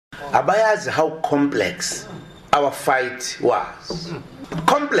abayazi how complex our fight was.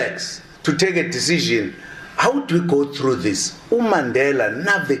 Complex to take a decision. How do we go through this? Mandela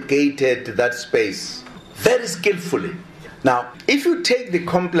navigated that space very skillfully. Now, if you take the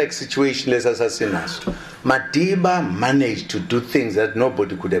complex situation, let's assassinato, Madiba managed to do things that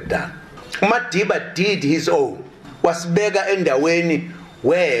nobody could have done. Madiba did his own. Wasibeka endaweni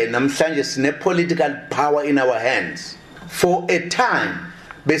where namhlanje sine political power in our hands. For a time,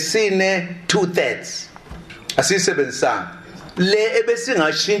 besine 2/3. Asisebenzisanga. Le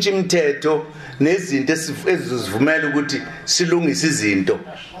ebesingashintsha imithetho nezinto ezizivumela ukuthi silungise izinto.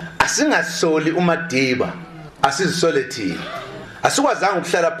 Asingasoli uMadiba, asizisole thina. Asikwazanga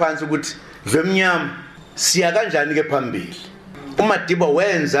ukuhlala phansi ukuthi vemnyama siya kanjani ke phambili. uMadiba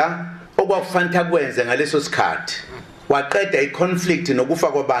wenza okwakufanele akwenze ngaleso sikhathi. Waqeda iconflict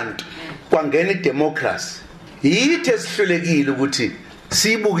nokufa kwabantu. Kwangena idemocracy. Yithe sihlulekile ukuthi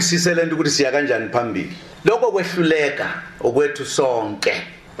sibukisise lento ukuthi siya kanjani phambili. Lokho kwehluleka okwethu sonke.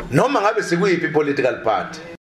 Noma ngabe sikuyiphi political party.